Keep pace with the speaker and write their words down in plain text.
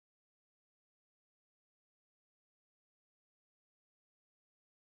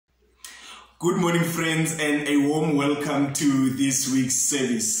Good morning, friends, and a warm welcome to this week's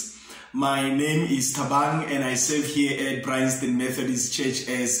service. My name is Tabang, and I serve here at Bryanston Methodist Church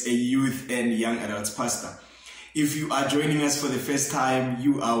as a youth and young adults pastor. If you are joining us for the first time,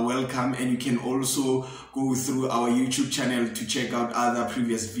 you are welcome, and you can also go through our YouTube channel to check out other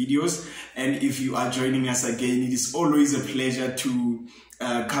previous videos. And if you are joining us again, it is always a pleasure to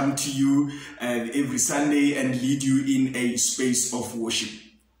come to you every Sunday and lead you in a space of worship.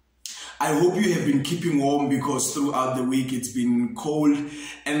 I hope you have been keeping warm, because throughout the week it's been cold,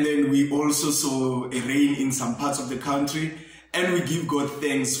 and then we also saw a rain in some parts of the country, and we give God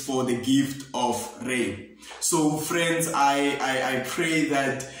thanks for the gift of rain. So friends, I pray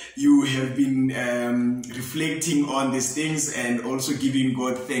that you have been reflecting on these things and also giving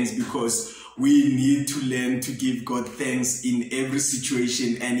God thanks, because we need to learn to give God thanks in every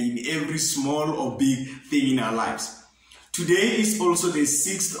situation and in every small or big thing in our lives. Today is also the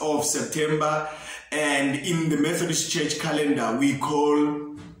 6th of September, and in the Methodist Church calendar, we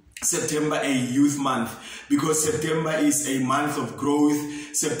call September a youth month, because September is a month of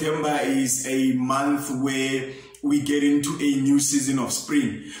growth. September is a month where we get into a new season of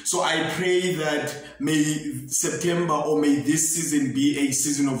spring. So I pray that may September, or may this season, be a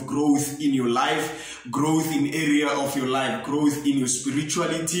season of growth in your life, growth in area of your life, growth in your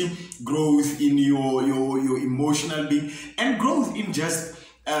spirituality, growth in your emotional being, and growth in just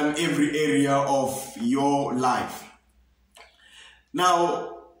every area of your life.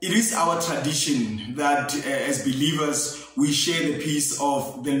 Now, it is our tradition that as believers, we share the peace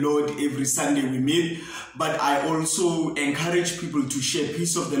of the Lord every Sunday we meet, but I also encourage people to share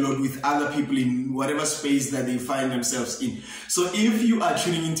peace of the Lord with other people in whatever space that they find themselves in. So if you are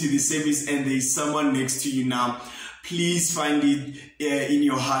tuning into the service and there is someone next to you now, please find it in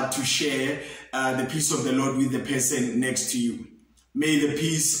your heart to share the peace of the Lord with the person next to you. May the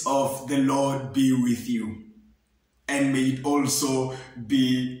peace of the Lord be with you, and may it also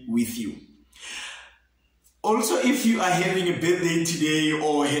be with you. Also, if you are having a birthday today,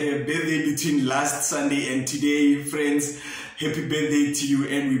 or had a birthday between last Sunday and today, friends, happy birthday to you,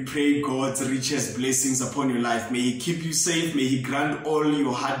 and we pray God's richest blessings upon your life. May He keep you safe, may He grant all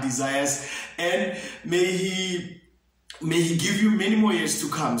your heart desires, and may He give you many more years to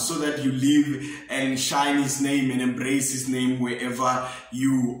come, so that you live and shine His name and embrace His name wherever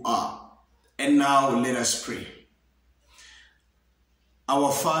you are. And now let us pray.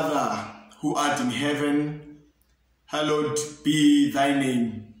 Our Father, who art in heaven, hallowed be thy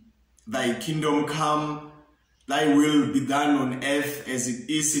name. Thy kingdom come, thy will be done on earth as it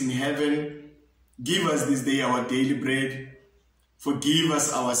is in heaven. Give us this day our daily bread. Forgive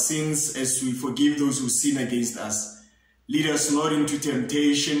us our sins as we forgive those who sin against us. Lead us not into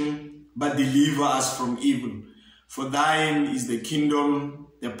temptation, but deliver us from evil. For thine is the kingdom,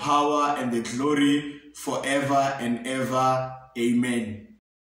 the power, and the glory forever and ever. Amen.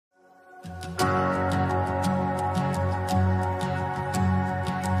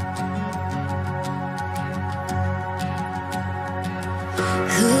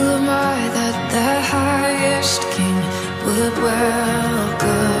 Who am I that the highest King would welcome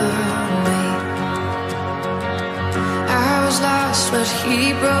me? I was lost, but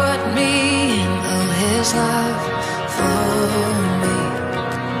He brought me in. Oh, His love for me.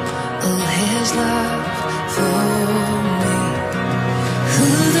 Oh, His love for me. Who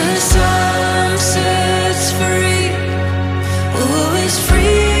the Son sets free, always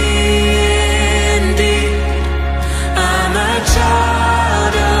free indeed. I'm a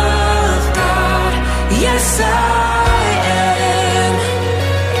child of God, yes I am.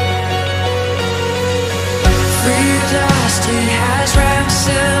 Free at last, He has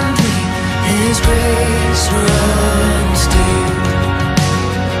ransomed me. His grace runs deep.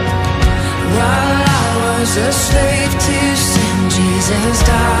 While I was a slave to sin, Jesus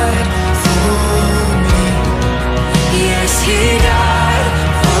died for me. Yes, He died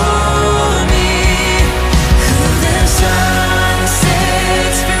for me. Who the Son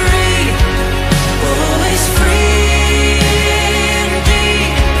sets free, always free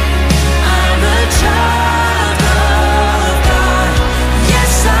indeed. I'm a child of God,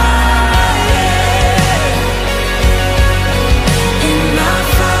 yes I am. In my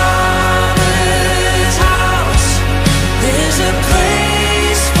Father's house, there's a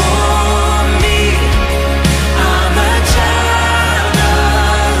place for me. I'm a child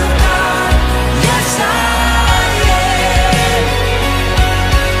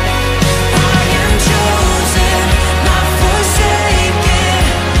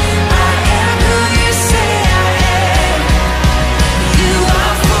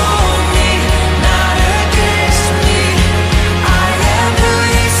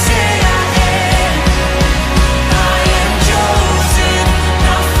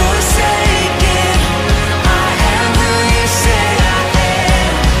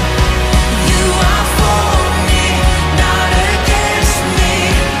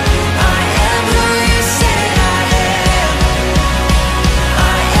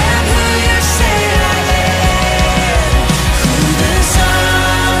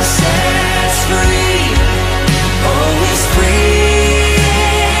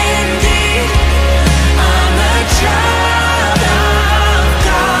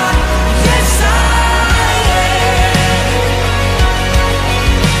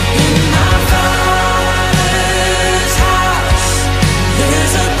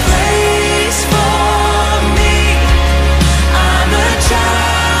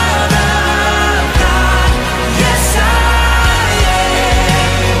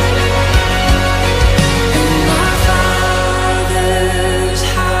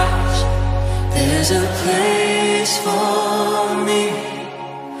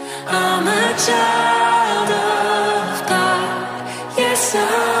yes, I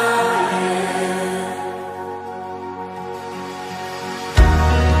am.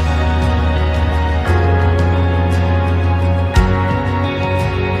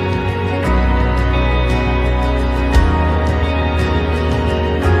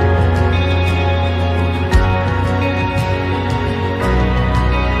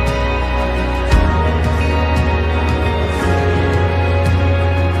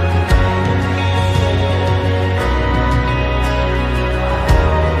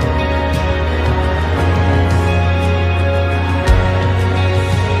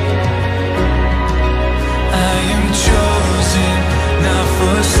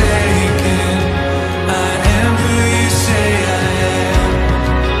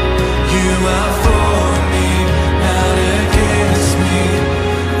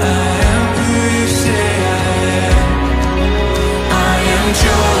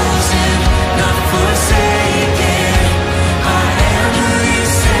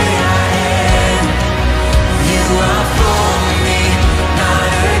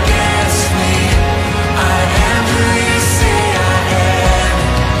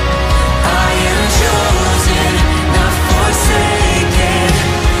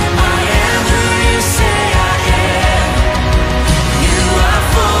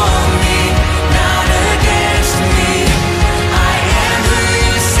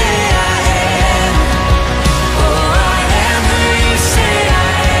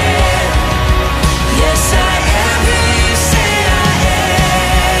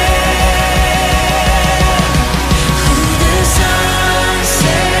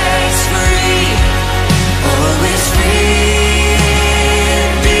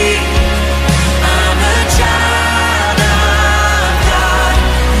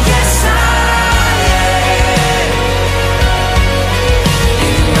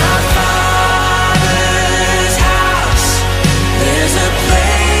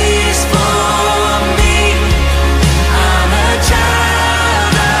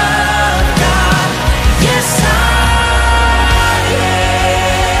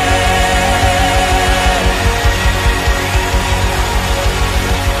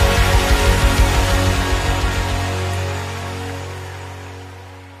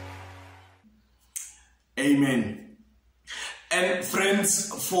 Amen. And friends,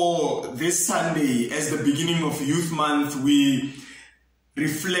 for this Sunday, as the beginning of Youth Month, we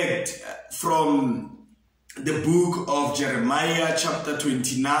reflect from the book of Jeremiah, chapter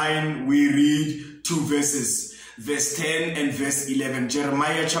 29. We read two verses, verse 10 and verse 11.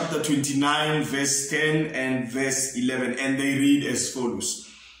 Jeremiah chapter 29, verse 10 and verse 11. And they read as follows.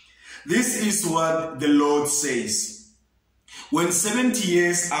 This is what the Lord says. When 70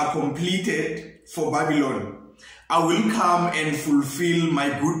 years are completed for Babylon, I will come and fulfill my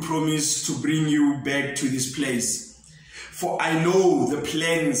good promise to bring you back to this place. For I know the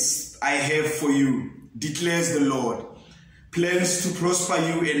plans I have for you, declares the Lord. Plans to prosper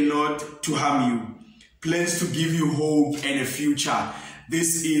you and not to harm you. Plans to give you hope and a future.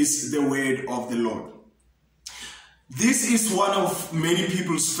 This is the word of the Lord. This is one of many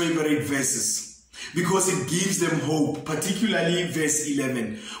people's favorite verses, because it gives them hope, particularly verse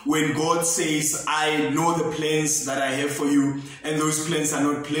 11, when God says, I know the plans that I have for you, and those plans are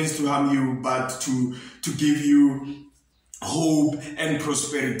not plans to harm you, but to give you hope and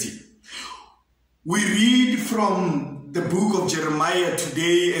prosperity. We read from the book of Jeremiah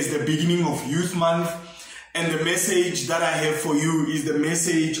today as the beginning of Youth Month, and the message that I have for you is the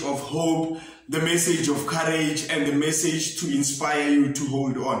message of hope, the message of courage, and the message to inspire you to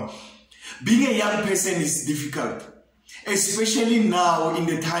hold on. Being a young person is difficult, especially now in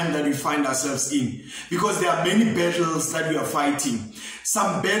the time that we find ourselves in, because there are many battles that we are fighting.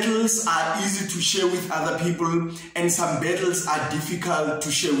 Some battles are easy to share with other people, and some battles are difficult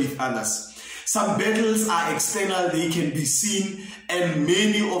to share with others. Some battles are external, they can be seen, and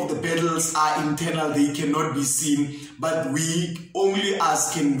many of the battles are internal, they cannot be seen, but we only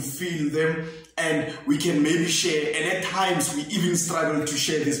us can feel them, and we can maybe share, and at times we even struggle to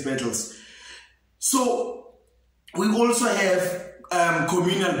share these battles. So we also have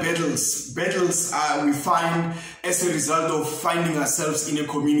communal battles. Battles we find as a result of finding ourselves in a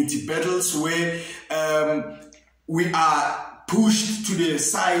community. Battles where we are pushed to the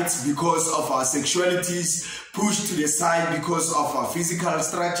sides because of our sexualities, pushed to the side because of our physical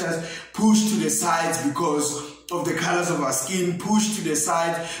structures, pushed to the sides because of the colors of our skin, pushed to the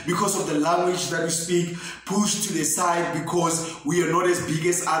side because of the language that we speak, pushed to the side because we are not as big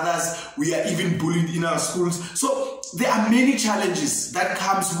as others, we are even bullied in our schools. So there are many challenges that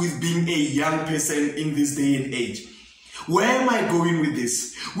comes with being a young person in this day and age. Where am I going with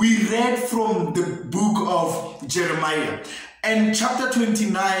this? We read from the book of Jeremiah. And chapter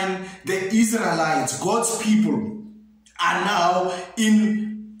 29, the Israelites, God's people, are now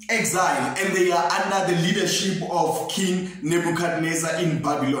in exile, and they are under the leadership of King Nebuchadnezzar in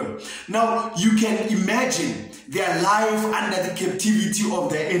Babylon. Now, you can imagine their life under the captivity of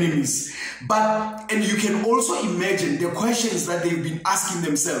their enemies. And you can also imagine the questions that they've been asking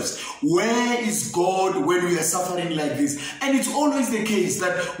themselves. Where is God when we are suffering like this? And it's always the case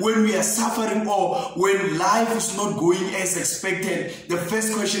that when we are suffering or when life is not going as expected, the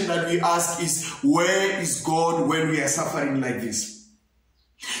first question that we ask is, where is God when we are suffering like this?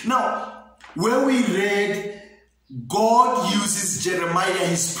 Now, where we read, God uses Jeremiah,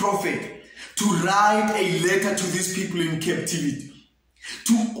 his prophet, to write a letter to these people in captivity,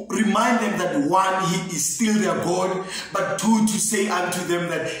 to remind them that one, he is still their God, but two, to say unto them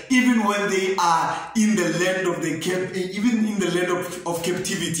that even when they are in the land of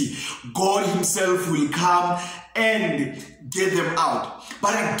captivity, God himself will come and get them out.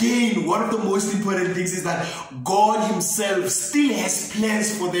 But again, one of the most important things is that God himself still has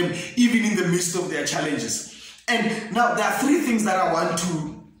plans for them, even in the midst of their challenges. And now there are three things that I want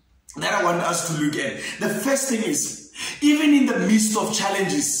us to look at. The first thing is, even in the midst of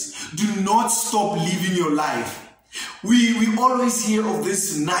challenges, do not stop living your life. We always hear of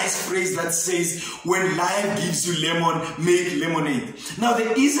this nice phrase that says, when life gives you lemon, make lemonade. Now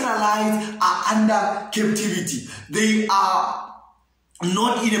the Israelites are under captivity. They are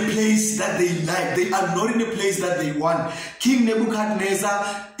not in a place that they like. They are not in a place that they want. King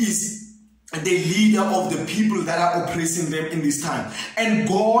Nebuchadnezzar is the leader of the people that are oppressing them in this time. And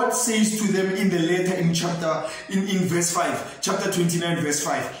God says to them in the letter in verse 5, chapter 29, verse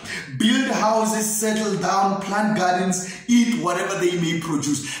 5, build houses, settle down, plant gardens, eat whatever they may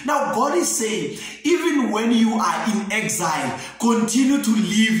produce. Now God is saying, even when you are in exile, continue to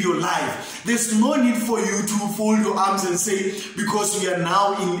live your life. There's no need for you to fold your arms and say, because we are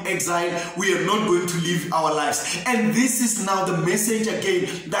now in exile, we are not going to live our lives. And this is now the message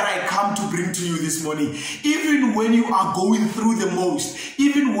again that I come to bring to you this morning. Even when you are going through the most,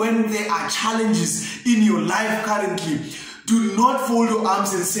 even when there are challenges in your life currently, do not fold your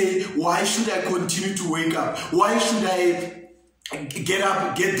arms and say, why should I continue to wake up? Why should I get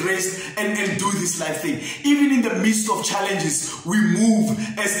up, get dressed, and do this life thing? Even in the midst of challenges, we move,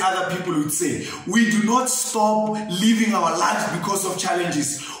 as other people would say. We do not stop living our lives because of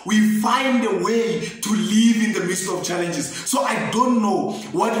challenges. We find a way to live in the midst of challenges. So I don't know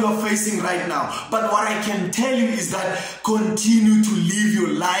what you are facing right now, but what I can tell you is that continue to live your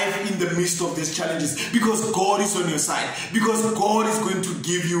life in the midst of these challenges, because God is on your side, because God is going to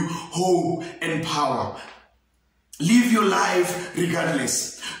give you hope and power. Live your life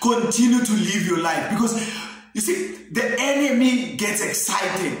regardless. Continue to live your life, because you see, the enemy gets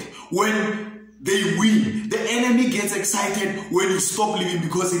excited when they win. The enemy gets excited when you stop living,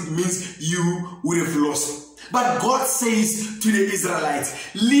 because it means you would have lost. But God says to the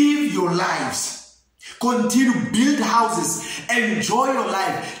Israelites, live your lives. Continue, build houses, enjoy your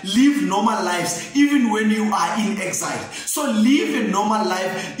life, live normal lives, even when you are in exile. So live a normal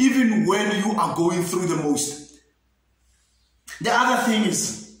life, even when you are going through the most. The other thing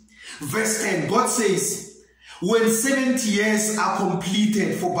is, verse 10, God says, when 70 years are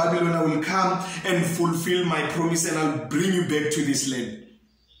completed for Babylon, I will come and fulfill my promise, and I'll bring you back to this land.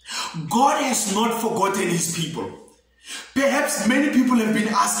 God has not forgotten his people. Perhaps many people have been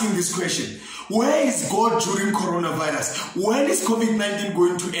asking this question. Where is God during coronavirus? When is COVID-19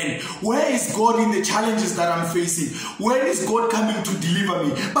 going to end? Where is God in the challenges that I'm facing? When is God coming to deliver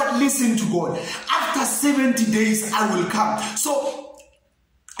me? But listen to God. After 70 days, I will come. So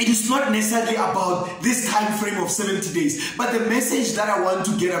it is not necessarily about this time frame of 70 days. But the message that I want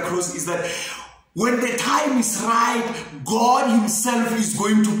to get across is that when the time is right, God himself is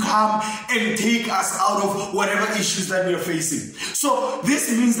going to come and take us out of whatever issues that we are facing. So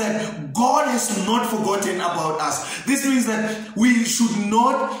this means that God has not forgotten about us. This means that we should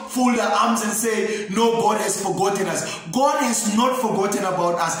not fold our arms and say, no, God has forgotten us. God has not forgotten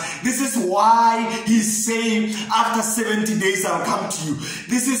about us. This is why he's saying, after 70 days I'll come to you.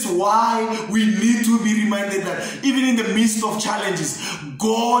 This is why we need to be reminded that even in the midst of challenges,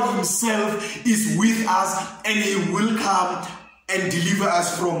 God himself is with us, and he will come and deliver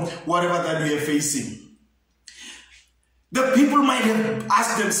us from whatever that we are facing. The people might have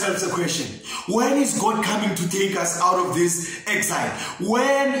asked themselves a question. When is God coming to take us out of this exile?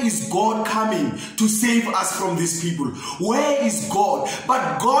 When is God coming to save us from these people? Where is God?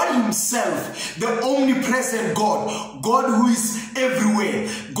 But God himself, the omnipresent God, God who is everywhere,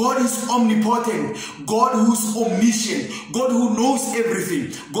 God is omnipotent, God who's omniscient, God who knows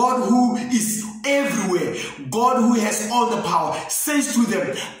everything, God who is everywhere, God who has all the power, says to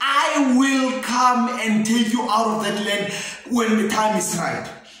them, I will come and take you out of that land when the time is right.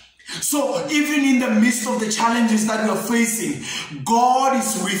 So even in the midst of the challenges that we are facing, God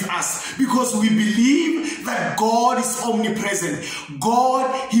is with us because we believe that God is omnipresent.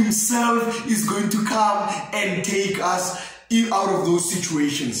 God himself is going to come and take us out of those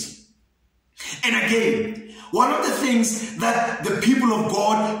situations. And again, one of the things that the people of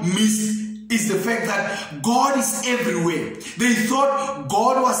God missed is the fact that God is everywhere. They thought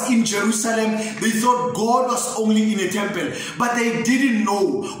God was in Jerusalem. They thought God was only in a temple. But they didn't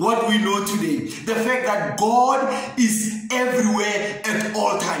know what we know today. The fact that God is everywhere at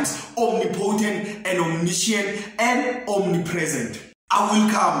all times. Omnipotent and omniscient and omnipresent. I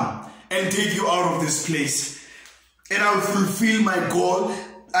will come and take you out of this place. And I will fulfill my goal.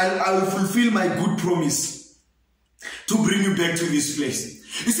 I will fulfill my good promise to bring you back to this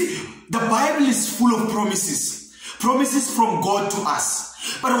place. You see, the Bible is full of promises. Promises from God to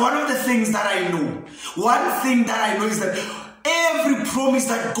us. But one of the things that I know, is that every promise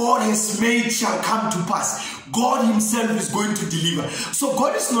that God has made shall come to pass. God himself is going to deliver. So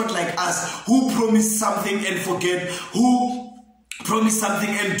God is not like us who promise something and forget, who promise something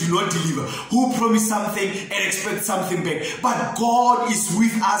and do not deliver, who promise something and expect something back. But God is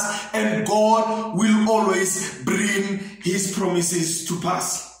with us and God will always bring his promises to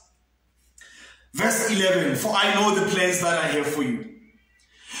pass. Verse 11, for I know the plans that I have for you.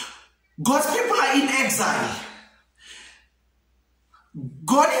 God's people are in exile.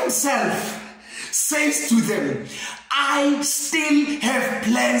 God himself says to them, I still have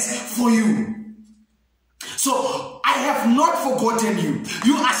plans for you. So I have not forgotten you.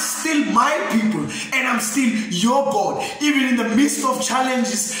 You are still my people and I'm still your God. Even in the midst of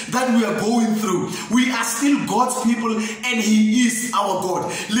challenges that we are going through, we are still God's people and he is our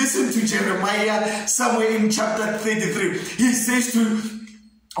God. Listen to Jeremiah somewhere in chapter 33.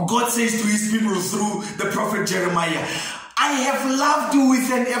 God says to his people through the prophet Jeremiah, I have loved you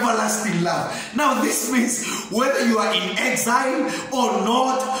with an everlasting love. Now this means whether you are in exile or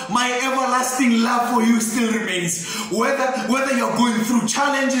not, my everlasting love for you still remains. Whether you're going through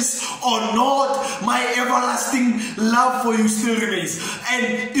challenges or not, my everlasting love for you still remains.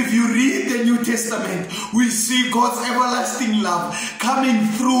 And if you read the New Testament, we see God's everlasting love coming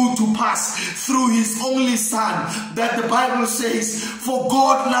through to pass through his only son, that the Bible says, for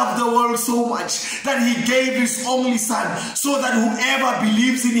God loved the world so much that he gave his only son, so that whoever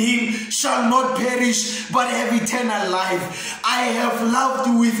believes in him shall not perish but have eternal life. I have loved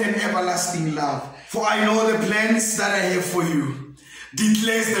you with an everlasting love. For I know the plans that I have for you,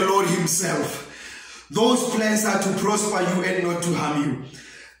 declares the Lord himself. Those plans are to prosper you and not to harm you.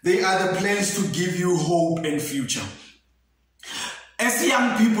 They are the plans to give you hope and future. As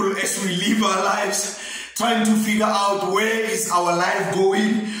young people, as we live our lives, trying to figure out where is our life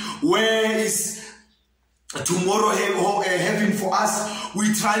going, where is tomorrow having for us,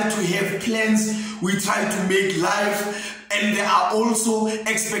 we try to have plans, we try to make life, and there are also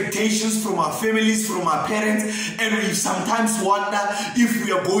expectations from our families, from our parents, and we sometimes wonder if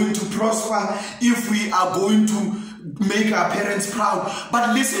we are going to prosper, if we are going to make our parents proud.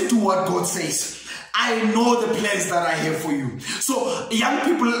 But listen to what God says. I know the plans that I have for you. So young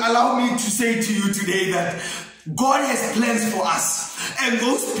people, allow me to say to you today that God has plans for us. And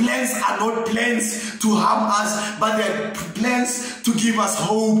those plans are not plans to harm us, but they're plans to give us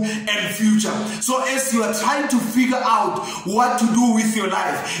hope and future. So as you are trying to figure out what to do with your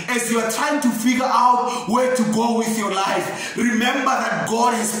life, as you are trying to figure out where to go with your life, remember that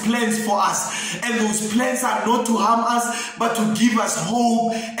God has plans for us. And those plans are not to harm us, but to give us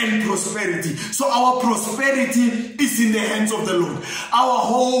hope and prosperity. So our prosperity is in the hands of the Lord. Our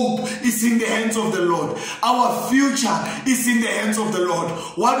hope is in the hands of the Lord. Our future is in the hands of the Lord.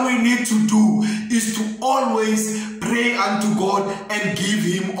 What we need to do is to always pray unto God and give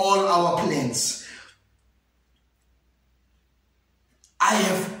him all our plans. I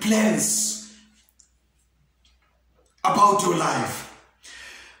have plans about your life.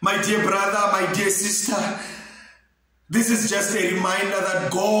 My dear brother, my dear sister, this is just a reminder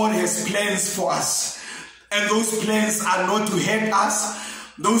that God has plans for us. And those plans are not to hurt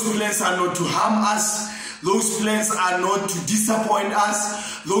us. Those plans are not to harm us. Those plans are not to disappoint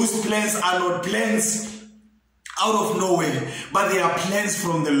us. Those plans are not plans out of nowhere, but they are plans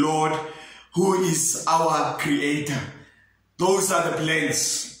from the Lord, who is our creator. Those are the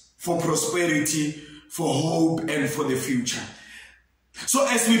plans for prosperity, for hope, and for the future. So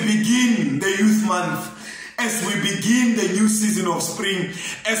as we begin the youth month, as we begin the new season of spring,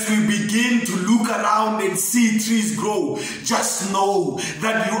 as we begin to look around and see trees grow, just know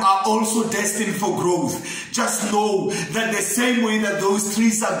that you are also destined for growth. Just know that the same way that those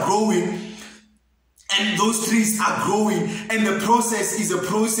trees are growing, and those trees are growing, and the process is a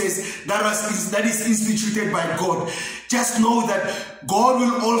process that is instituted by God. Just know that God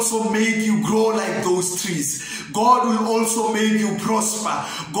will also make you grow like those trees. God will also make you prosper.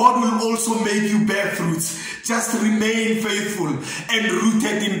 God will also make you bear fruits. Just remain faithful and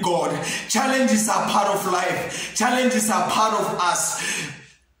rooted in God. Challenges are part of life. Challenges are part of us.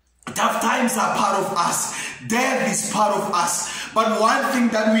 Tough times are part of us. Death is part of us. But one thing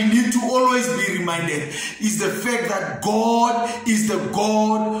that we need to always be reminded is the fact that God is the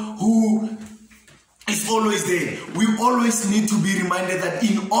God who is always there. We always need to be reminded that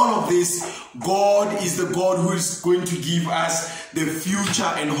in all of this, God is the God who is going to give us the future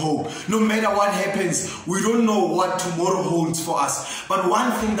and hope. No matter what happens, we don't know what tomorrow holds for us. But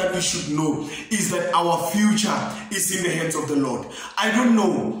one thing that we should know is that our future is in the hands of the Lord. I don't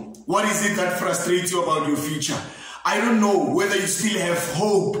know what is it that frustrates you about your future. I don't know whether you still have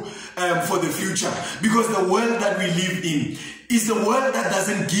hope for the future, because the world that we live in is the world that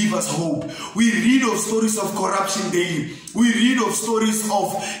doesn't give us hope. We read of stories of corruption daily. We read of stories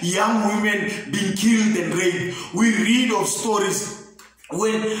of young women being killed and raped. We read of stories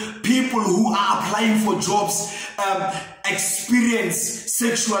when people who are applying for jobs experience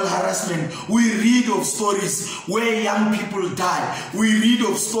sexual harassment. We read of stories where young people die. We read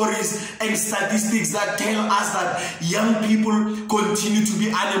of stories and statistics that tell us that young people continue to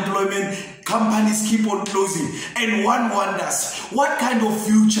be unemployed. Companies keep on closing. And one wonders, what kind of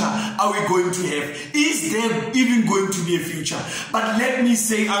future are we going to have? Is there even going to be a future? But let me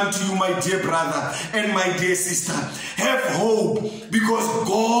say unto you, my dear brother and my dear sister, have hope, because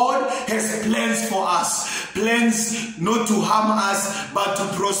God has plans for us. Plans not to harm us, but to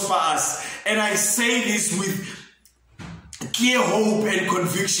prosper us. And I say this with clear hope and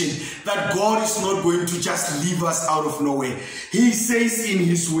conviction that God is not going to just leave us out of nowhere. He says in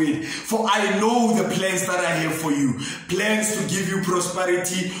His word, for I know the plans that I have for you, plans to give you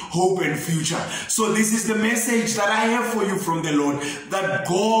prosperity, hope, and future. So this is the message that I have for you from the Lord, that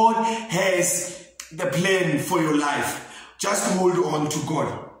God has the plan for your life. Just hold on to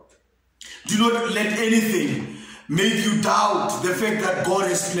God. Do not let anything make you doubt the fact that God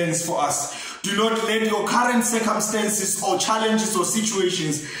has plans for us. Do not let your current circumstances or challenges or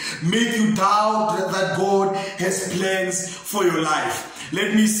situations make you doubt that God has plans for your life.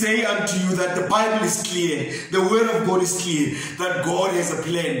 Let me say unto you that the Bible is clear, the Word of God is clear, that God has a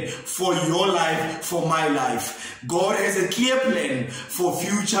plan for your life, for my life. God has a clear plan for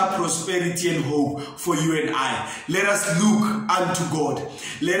future prosperity and hope for you and I. Let us look unto God.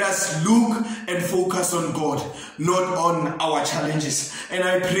 Let us look and focus on God, not on our challenges. And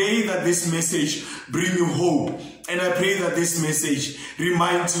I pray that this message bring you hope. And I pray that this message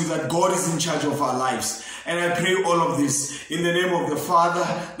reminds you that God is in charge of our lives. And I pray all of this in the name of the Father,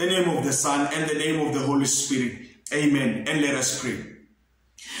 the name of the Son, and the name of the Holy Spirit. Amen. And let us pray.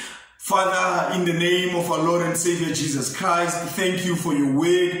 Father, in the name of our Lord and Savior Jesus Christ, thank you for your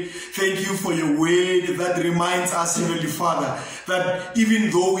word. Thank you for your word that reminds us, Heavenly Father, that even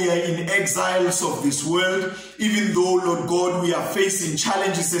though we are in exiles of this world, even though, Lord God, we are facing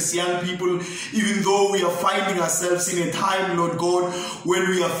challenges as young people, even though we are finding ourselves in a time, Lord God, when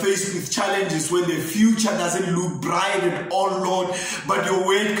we are faced with challenges, when the future doesn't look bright at all, Lord, but your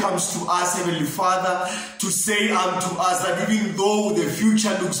word comes to us, Heavenly Father, to say unto us that even though the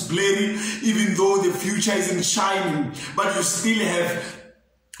future looks blurry, even though the future isn't shining, but you still have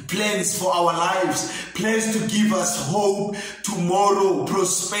plans for our lives, plans to give us hope, tomorrow,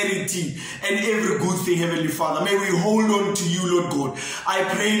 prosperity, and every good thing, Heavenly Father. May we hold on to you, Lord God. I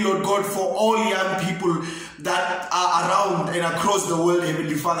pray, Lord God, for all young people that are around and across the world,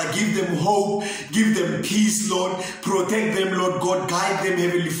 Heavenly Father. Give them hope, give them peace, Lord. Protect them, Lord God. Guide them,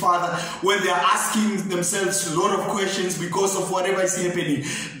 Heavenly Father, when they are asking themselves a lot of questions because of whatever is happening.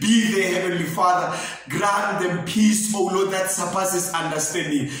 Be there, Heavenly Father. Grant them peace, oh Lord, that surpasses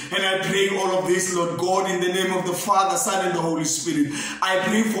understanding. And I pray all of this, Lord God, in the name of the Father, Son, and the Holy Spirit. I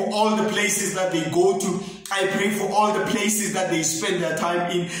pray for all the places that they go to. I pray for all the places that they spend their time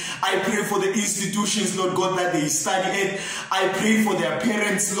in. I pray for the institutions, Lord God, that they study in. I pray for their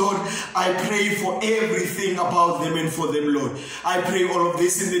parents, Lord. I pray for everything about them and for them, Lord. I pray all of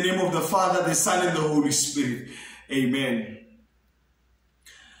this in the name of the Father, the Son, and the Holy Spirit. Amen.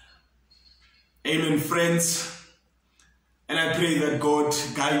 Amen, friends. And I pray that God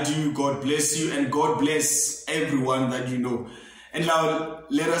guide you, God bless you, and God bless everyone that you know. And now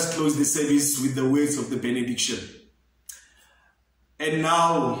let us close the service with the words of the benediction. And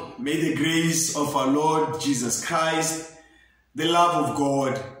now may the grace of our Lord Jesus Christ, the love of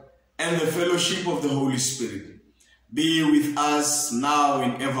God, and the fellowship of the Holy Spirit be with us now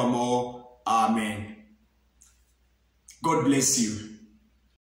and evermore. Amen. God bless you.